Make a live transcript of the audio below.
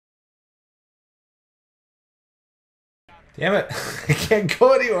Damn it! I can't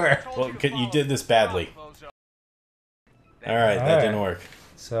go anywhere. Well, you did this badly. Alright, that didn't work.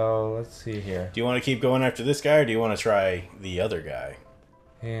 So, let's see here. Do you want to keep going after this guy, or do you want to try the other guy?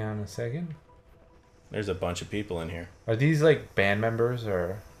 Hang on a second. There's a bunch of people in here. Are these like band members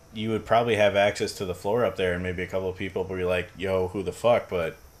or? You would probably have access to the floor up there, and maybe a couple of people would be like, yo, who the fuck?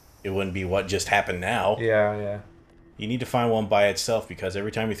 But it wouldn't be what just happened now. Yeah, yeah. You need to find one by itself, because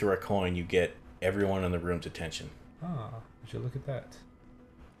every time you throw a coin, you get everyone in the room's attention. Oh, would you look at that?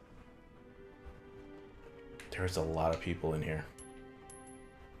 There's a lot of people in here.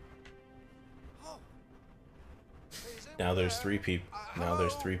 Now there's 3 people. Now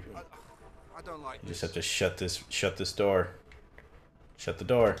there's 3 people. I don't like You just have to shut this door. Shut the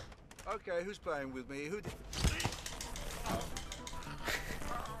door. Okay, who's playing with me?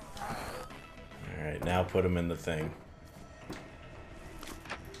 Alright, now put him in the thing.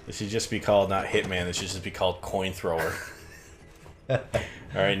 This should just be called not Hitman, this should just be called Coin Thrower.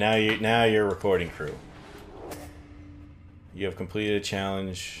 Alright, now you're recording crew. You have completed a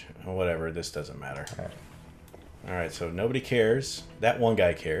challenge, or whatever, this doesn't matter. Alright, so nobody cares. That one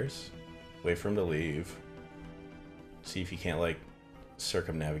guy cares. Wait for him to leave. See if you can't, like,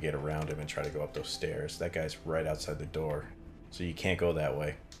 circumnavigate around him and try to go up those stairs. That guy's right outside the door. So you can't go that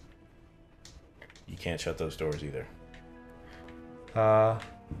way. You can't shut those doors either. I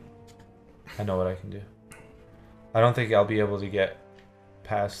know what I can do. I don't think I'll be able to get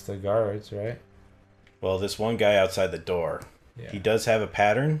past the guards, right? Well, this one guy outside the door, Yeah. he does have a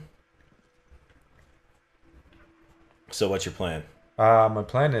pattern. So what's your plan? My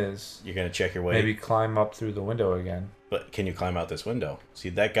plan is You're going to check your way. maybe climb up through the window again. But can you climb out this window? See,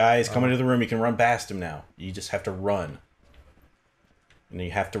 that guy is coming to the room. You can run past him now. You just have to run. And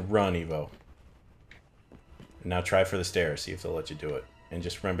you have to run, Evo. And now try for the stairs. See if they'll let you do it. And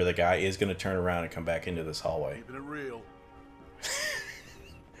just remember, the guy is going to turn around and come back into this hallway. Keeping it real.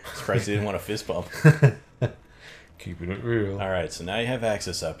 Surprised he didn't want a fist bump. Keeping it real. Alright, so now you have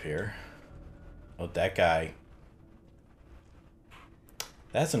access up here. Oh, that guy.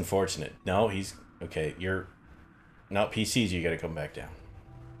 That's unfortunate. No, he's... Okay, you're... No, PCs, you gotta come back down.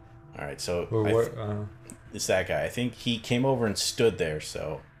 Alright, so... It's that guy. I think he came over and stood there,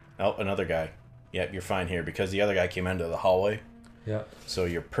 so... Oh, another guy. Yep, you're fine here, because the other guy came into the hallway. Yeah. So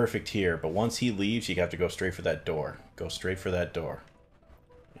you're perfect here, but once he leaves, you have to go straight for that door. Go straight for that door.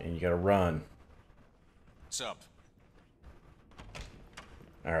 And you gotta run. What's up?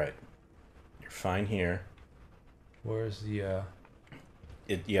 Alright. You're fine here. Where's the,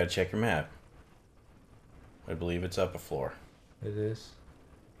 You gotta check your map. I believe it's up a floor. It is?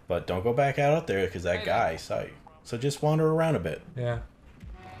 But don't go back out there, because that guy saw you. So just wander around a bit. Yeah.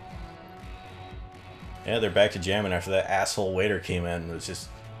 Yeah, they're back to jamming after that asshole waiter came in and was just...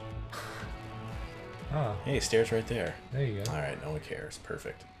 Oh. Hey, stairs right there. There you go. Alright, no one cares.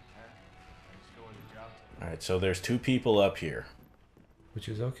 Perfect. Alright, so there's 2 people up here. Which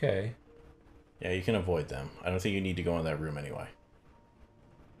is okay. Yeah, you can avoid them. I don't think you need to go in that room anyway.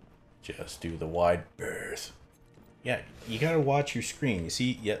 Just do the wide berth. Yeah, you gotta watch your screen. You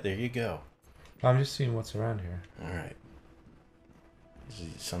see? Yeah, there you go. I'm just seeing what's around here. Alright.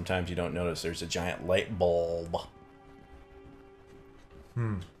 Sometimes you don't notice there's a giant light bulb.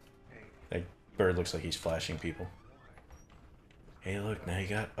 That bird looks like he's flashing people. Hey, look, now you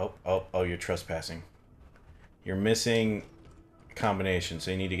got... Oh, you're trespassing. You're missing a combination,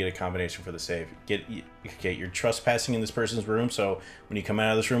 so you need to get a combination for the save. Okay, you're trespassing in this person's room, so when you come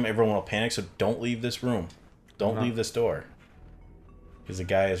out of this room, everyone will panic, so don't leave this room. Don't leave this door. Because the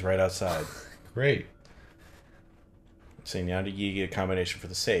guy is right outside. Great. So now you get a combination for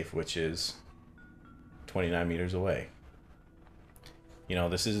the safe, which is 29 meters away. You know,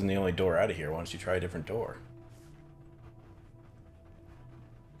 this isn't the only door out of here. Why don't you try a different door?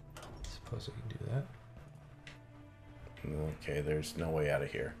 Suppose I can do that. Okay, there's no way out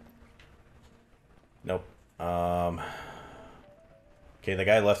of here. Nope. Okay, the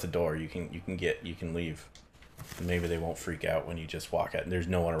guy left the door. You can leave. Maybe they won't freak out when you just walk out. And there's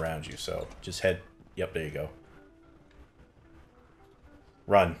no one around you, so just head. Yep, there you go.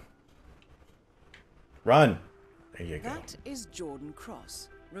 Run. Run. There you go. That is Jordan Cross,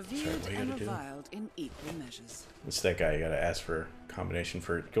 revered what you and gotta do? reviled in equal measures. It's that guy. You gotta ask for a combination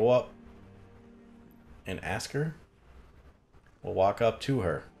for it. Go up and ask her. We'll walk up to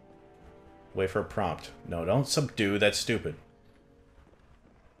her. Wait for a prompt. No, don't subdue. That's stupid.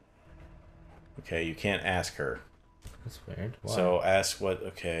 Okay, you can't ask her. That's weird. Why? So ask what...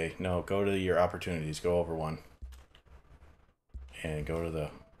 Okay, no, go to your opportunities. Go over one. And go to the...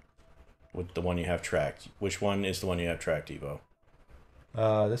 With the one you have tracked. Which one is the one you have tracked, Evo?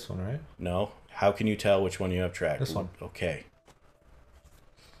 This one, right? No. How can you tell which one you have tracked? This one. Okay.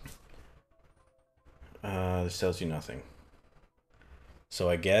 This tells you nothing. So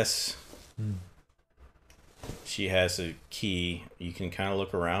I guess she has a key. You can kind of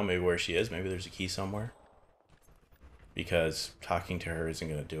look around, maybe where she is. Maybe there's a key somewhere. Because talking to her isn't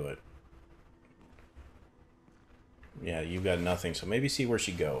going to do it. Yeah, you've got nothing. So maybe see where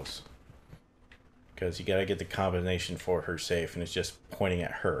she goes. Because you got to get the combination for her safe, and it's just pointing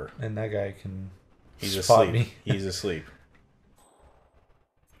at her. And that guy can He's spot asleep. me. He's asleep.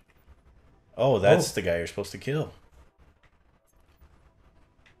 Oh, that's the guy you're supposed to kill.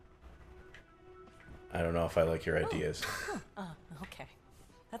 I don't know if I like your ideas. Okay.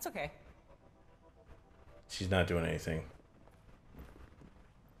 That's okay. She's not doing anything.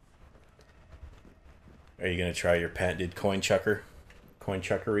 Are you going to try your patented coin chucker? Coin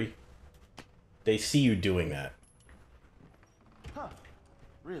chuckery? They see you doing that. Huh.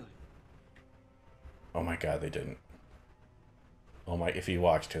 Really? Oh my god, they didn't. Oh my, if he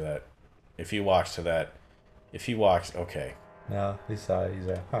walks to that. If he walks to that. If he walks, okay. No, he saw it. He's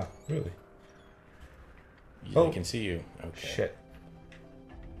like, huh, really? They can see you. Okay. Shit.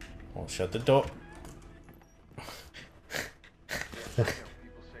 Well, shut the door.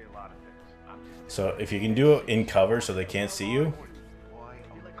 So if you can do it in cover so they can't see you,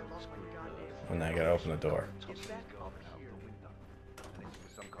 and then I gotta open the door. Some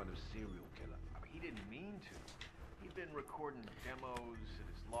kind of serial killer. I mean, he didn't mean to. He'd been recording demos at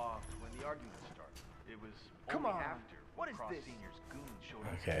his loft when the argument started. It was only after Cross Senior's goons showed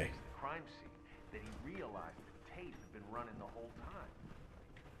up Okay. to the crime scene that he realized the tape had been running the whole time.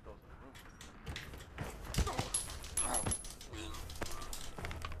 Those are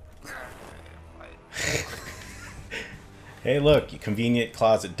Hey, look, you convenient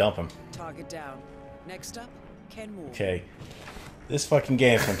closet, dump him. Target down. Next up, Ken Moore. Okay. This fucking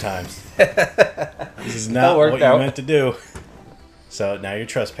game sometimes. This is not worked what you out. meant to do. So now you're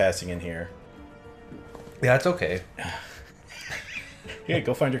trespassing in here. Yeah, it's okay. Yeah,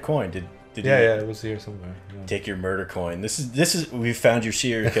 go find your coin. Did Yeah, it was here somewhere. Yeah. take your murder coin? This is we found your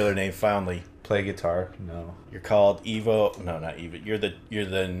serial killer name finally. Play guitar? No. You're called Evo. No, not Evo. You're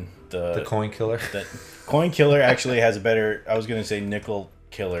the Coin killer? The coin killer actually has a better. I was gonna say nickel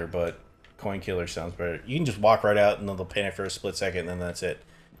killer, but coin killer sounds better. You can just walk right out and then they'll panic for a split second, and then that's it.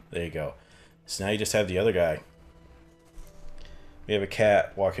 There you go. So now you just have the other guy. We have a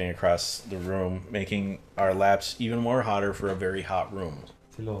cat walking across the room, making our laps even more hotter for a very hot room.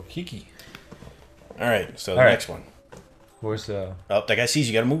 It's a little kiki. All right, so the All right. next one. Where's the... Oh, that guy sees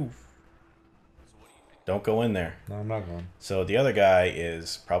you. Gotta move. Don't go in there. No, I'm not going. So the other guy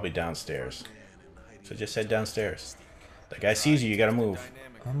is probably downstairs. So just head downstairs. That guy sees you. You gotta move.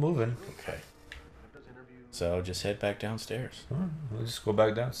 I'm moving. Okay. So just head back downstairs. Alright, we'll just go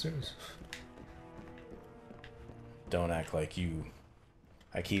back downstairs. Don't act like you.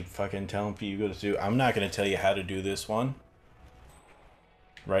 I keep fucking telling people to do. I'm not gonna tell you how to do this one.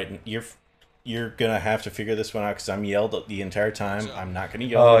 Right? You're gonna have to figure this one out because I'm yelled at the entire time. I'm not gonna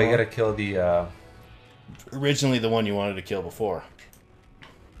yell. Oh, you anymore. gotta kill the... Originally the one you wanted to kill before.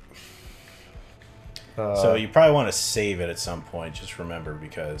 Uh, So you probably want to save it at some point. Just remember,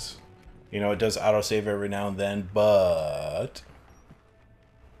 because you know it does autosave every now and then, but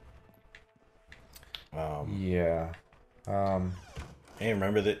yeah. hey,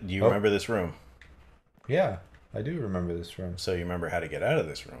 remember that? Do you remember this room? Yeah, I do remember this room. So you remember how to get out of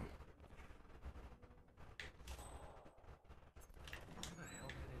this room. What the hell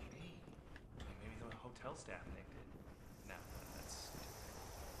could it be? Maybe the hotel staff nicked it. No, that's stupid.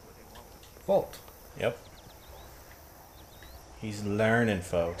 What they want with you. Vault. Yep. He's learning,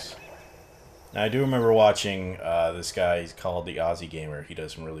 folks. Now, I do remember watching this guy. He's called the Aussie Gamer. He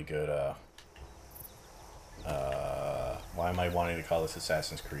does some really good. Why am I wanting to call this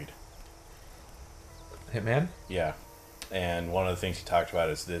Assassin's Creed? Hitman? Yeah, and one of the things he talked about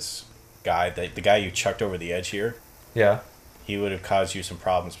is this guy, the guy you chucked over the edge here. Yeah. He would have caused you some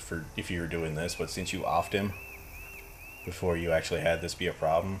problems for if you were doing this, but since you offed him before you actually had this be a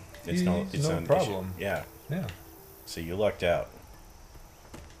problem, it's no no problem. Yeah. Yeah. So you lucked out.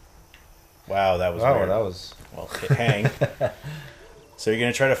 Wow, that was Wow, weird. that was... Well, hang. So you're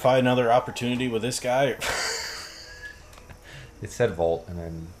gonna try to find another opportunity with this guy? It said vault, and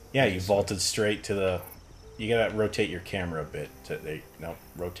then... Yeah, you vaulted straight to the. You gotta rotate your camera a bit. No,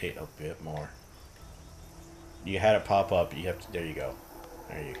 rotate a bit more. You had it pop up. You have to. There you go.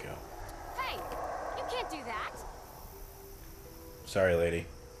 There you go. Hey, you can't do that. Sorry, lady.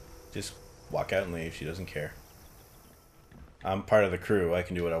 Just walk out and leave. She doesn't care. I'm part of the crew. I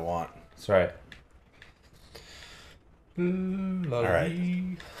can do what I want. That's right. All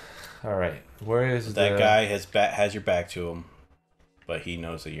right. All right. Where is That the guy has your back to him, but he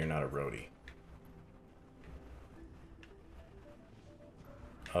knows that you're not a roadie.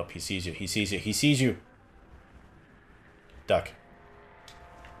 Oh, he sees you. He sees you. He sees you. Duck.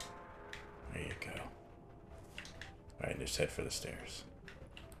 There you go. Alright, just head for the stairs.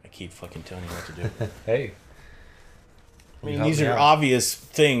 I keep fucking telling you what to do. Hey. I mean, these are obvious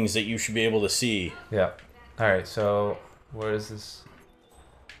things that you should be able to see. Yeah. All right. So where is this?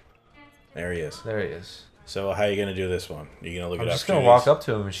 There he is. There he is. So how are you gonna do this one? Are you gonna look I'm at just gonna opportunities? walk up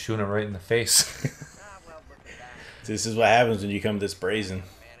to him and shoot him right in the face. This is what happens when you come this brazen.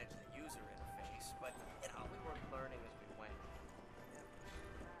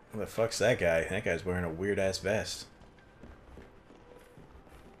 What the fuck's that guy? That guy's wearing a weird ass vest.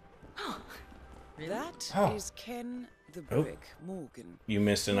 That is Ken the Oh. Brick Morgan. You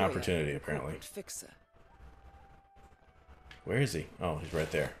missed an lawyer, opportunity, apparently. corporate fixer. Where is he? Oh, he's right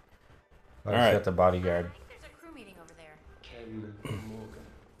there. All right. got the bodyguard. There's a crew meeting over there. Ken Morgan.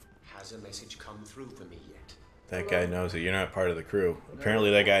 Has a message come through for me yet? That guy knows that you're not part of the crew.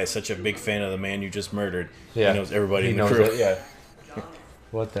 Apparently that guy is such a big fan of the man you just murdered. Yeah. He knows everybody He in the knows crew. it, yeah.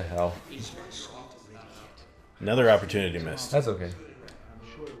 What the hell? Is my slot ready yet? Another opportunity missed. That's okay.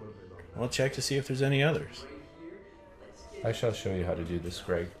 Well, check to see if there's any others. I shall show you how to do this,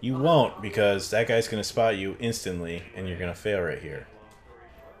 Greg. You won't, because that guy's going to spot you instantly, and you're going to fail right here.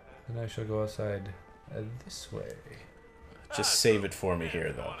 And I shall go outside this way. Just save it for me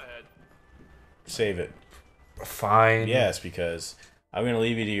here, though. Save it. Fine. Yes, because I'm going to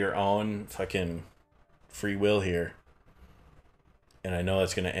leave you to your own fucking free will here. And I know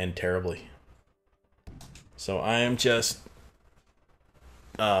that's going to end terribly. So I am just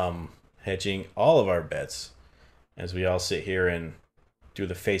hedging all of our bets as we all sit here and do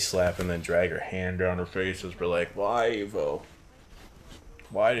the face slap and then drag her hand down her face as we're like, why, Evo?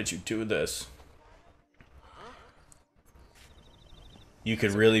 Why did you do this? You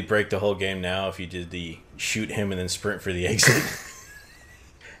could really break the whole game now if you did the shoot him and then sprint for the exit.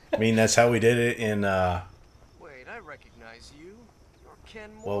 I mean, that's how we did it in, Wait, I recognize you. You're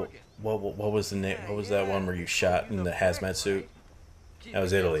Ken well, Morgan. what was the name? What was that one where you shot in the hazmat suit? That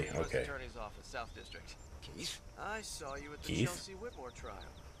was Italy. Okay. Attorney's office, South District. Keith? I saw you at the Keith? Chelsea Whitmore trial.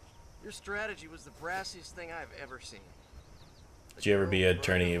 Your strategy was the brassiest thing I've ever seen. Did you ever be an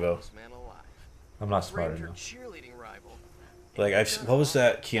attorney, Evo? I'm not smart Framed her enough. cheerleading rival. Like, what was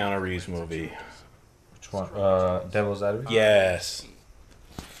that Keanu Reeves movie? Which one? Devil's Advocate? Yes.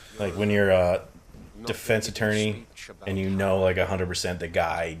 Like when you're a defense attorney and you know like 100% the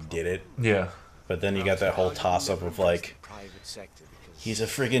guy did it, Yeah. but then you got that whole toss up of like, he's a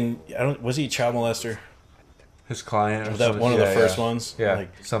friggin' was he a child molester? His client. Or Was that something? one of the Yeah, first yeah. ones? Yeah,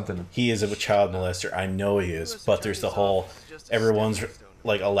 Like, something. he is a child molester. I know he is, but there's the whole everyone's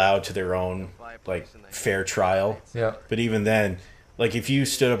like allowed to their own like fair trial. Yeah. But even then, like if you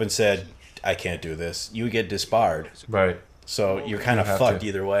stood up and said, "I can't do this," you would get disbarred. Right. So you're kind of have fucked to.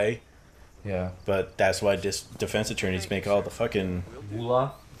 either way. Yeah. But that's why defense attorneys make all the fucking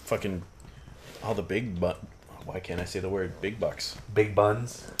all the why can't I say the word big bucks? Big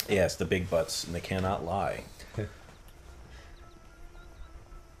buns. Yes, the big butts, and they cannot lie.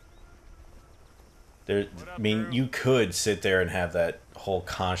 I mean, you could sit there and have that whole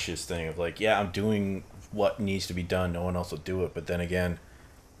conscious thing of like, yeah, I'm doing what needs to be done. No one else will do it. But then again,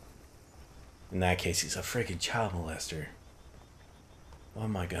 in that case, he's a freaking child molester. What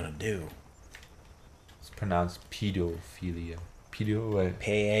am I gonna do? It's pronounced pedophilia. Pedo.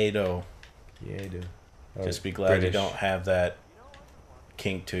 Pedo. Pedo. Just be glad you British. don't have that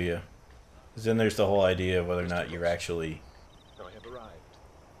kink to you. 'Cause then there's the whole idea of whether or not you're actually. I have arrived.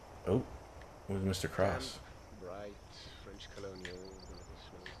 Oh, with Mr. Cross. Bright French colonial with the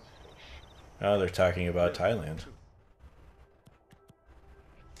smells of fish. Oh, they're talking about Thailand.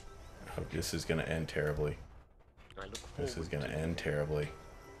 Oh, this is gonna end terribly. I look This is forward gonna to end terribly.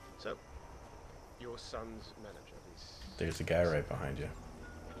 So, your son's manager is There's a guy right behind you.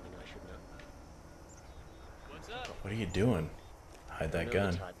 anything I should know. What are you doing? Hide that Know the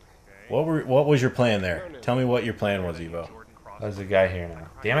gun. type. What was your plan there? Tell me what your plan was, Evo. There's a guy here now.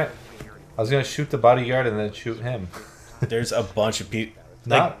 Damn it. I was going to shoot the bodyguard and then shoot him. There's a bunch of people.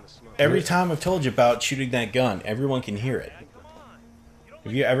 Like, Not. every time I've told you about shooting that gun, everyone can hear it.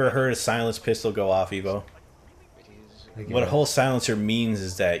 Have you ever heard a silenced pistol go off, Evo? What a whole silencer means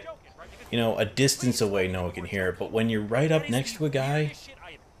is that, you know, a distance away no one can hear it, but when you're right up next to a guy,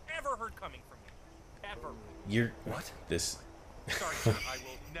 you're... What? This... Sorry, sir, I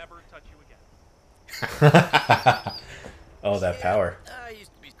will never touch you again. Oh, that power. I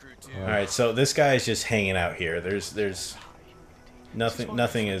used to be crew too. All right, so this guy is just hanging out here. There's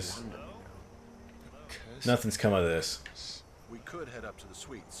nothing is nothing's come of this. We could head up to the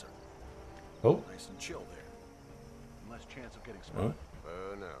suite, sir. Oh. Nice and chill there. Less chance of getting Oh. spotted.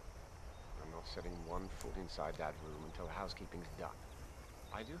 Oh no. I'm not setting one foot inside that room until housekeeping's done.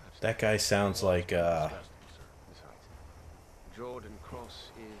 I do have That guy sounds like besides. Jordan Cross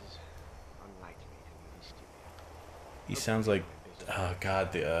is unlikely to be mysterious. he sounds like oh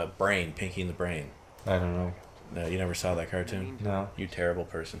god, the Brain, Pinky and the Brain. I don't know. No, you never saw that cartoon? No. You terrible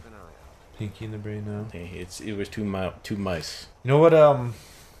person. Keep an eye out. Pinky in the brain now. It was two mice. You know what?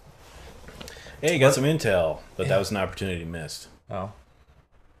 Hey, you got some intel, but that was an opportunity missed. Oh.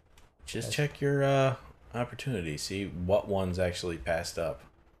 Just check your opportunity. See what ones actually passed up.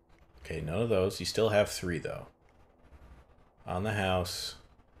 Okay, none of those. You still have 3 though. On the house.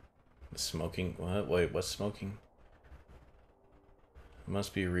 The smoking. What? Wait, what's smoking?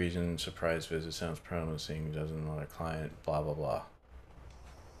 Must be a reason. Surprise visit sounds promising. Doesn't want a client. Blah blah blah.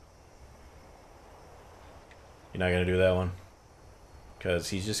 You're not gonna do that one, because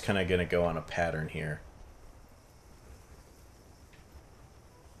he's just kind of gonna go on a pattern here.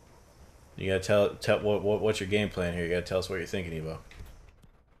 You gotta tell what's your game plan here. You gotta tell us what you're thinking, Evo.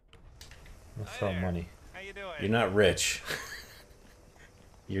 Let's sell money. How you doing? You're not rich.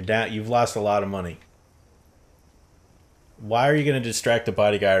 You're down. You've lost a lot of money. Why are you gonna distract the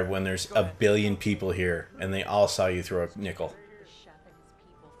bodyguard when there's a billion people here and they all saw you throw a nickel?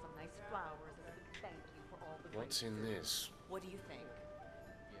 What's in this? What do you think?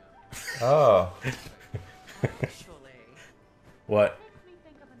 Oh. Actually. What?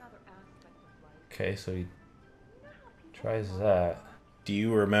 Okay, so he tries that. Do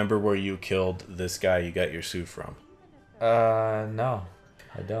you remember where you killed this guy you got your suit from? No.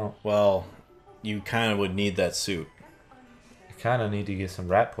 I don't. Well, you kind of would need that suit. I kind of need to get some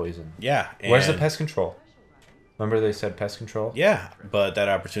rat poison. Yeah. Where's the and- pest control? Remember they said pest control? Yeah, but that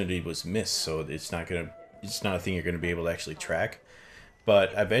opportunity was missed, so it's not a thing you're gonna be able to actually track.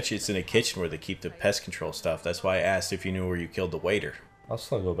 But I bet you it's in a kitchen where they keep the pest control stuff. That's why I asked if you knew where you killed the waiter. I'll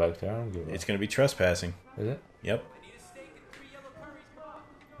still go back there. I don't give a... It's gonna be trespassing. Is it? Yep.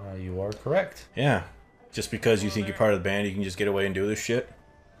 You are correct. Yeah. Just because you think you're part of the band, you can just get away and do this shit.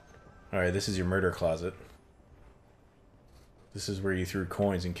 Alright, this is your murder closet. This is where you threw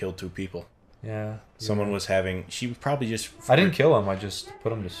coins and killed 2 people. Yeah. Someone was having... She was probably just... I didn't kill him. I just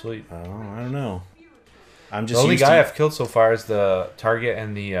put him to sleep. Oh, I don't know. I'm just The only used guy to... I've killed so far is the target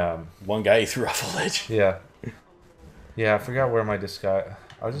and the... One guy you threw off a ledge. Yeah. Yeah, I forgot where my disguise...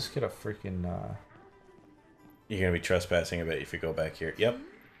 I'll just get a freaking... You're going to be trespassing a bit if you go back here. Yep.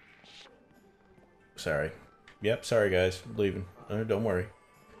 Sorry. Yep, sorry guys. I'm leaving. Don't worry.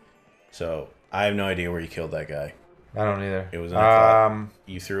 So, I have no idea where you killed that guy. I don't either. It was in a closet.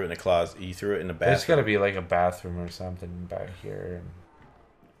 You threw it in a closet. You threw it in a bathroom. There's got to be like a bathroom or something back here. And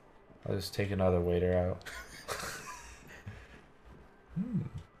I'll just take another waiter out.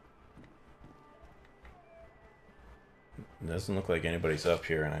 It doesn't look like anybody's up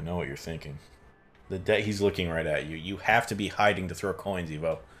here, and I know what you're thinking. He's looking right at you. You have to be hiding to throw coins,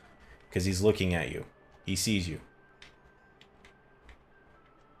 Evo. Because he's looking at you. He sees you.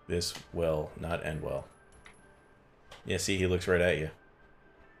 This will not end well. Yeah, see, he looks right at you.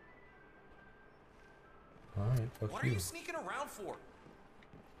 Alright, fuck What are you sneaking around for?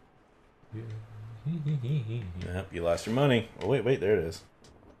 Yep, you lost your money. Oh, wait, there it is.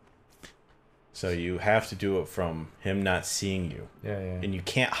 So you have to do it from him not seeing you. Yeah. And you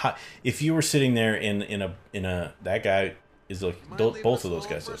can't hide. If you were sitting there in a that guy is looking. Both of those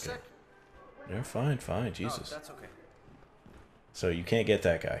guys looking. They're fine. Jesus. Oh, that's okay. So you can't get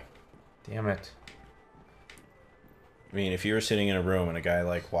that guy. Damn it. I mean, if you were sitting in a room and a guy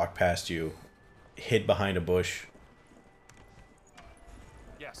like walked past you, hid behind a bush.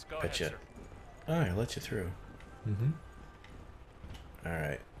 Yes, go Bet ahead, you. sir. Alright, I'll let you through.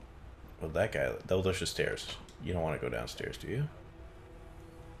 Alright. Well, that guy, those are stairs. You don't want to go downstairs, do you?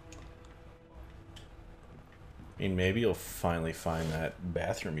 I mean, maybe you'll finally find that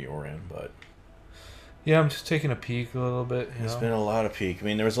bathroom you were in, but... Yeah, I'm just taking a peek a little bit. It's been a lot of peak. I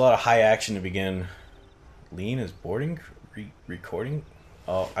mean, there was a lot of high action to begin. Lean is boarding? Recording?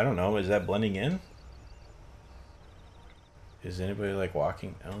 Oh, I don't know. Is that blending in? Is anybody, like,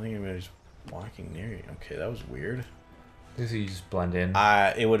 walking? I don't think anybody's walking near you. Okay, that was weird. Does he just blend in?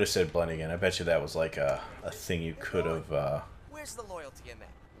 It would have said blending in. I bet you that was, like, a thing you could have Where's the loyalty in that?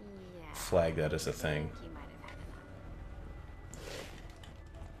 flagged that as a thing.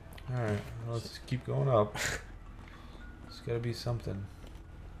 Alright, well, let's keep going up. There's gotta be something.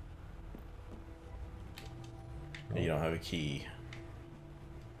 You don't have a key.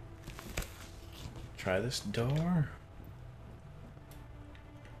 Try this door.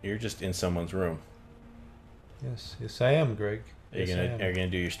 You're just in someone's room. Yes, yes, I am, Greg. Are you Yes, I am. gonna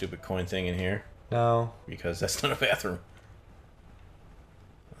do your stupid coin thing in here? No. Because that's not a bathroom.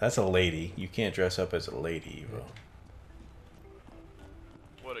 That's a lady. You can't dress up as a lady, Evo.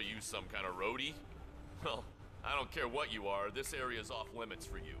 What are you, some kind of roadie? Well, I don't care what you are. This area is off limits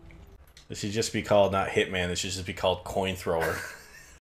for you. This should just be called not Hitman. This should just be called Coin Thrower.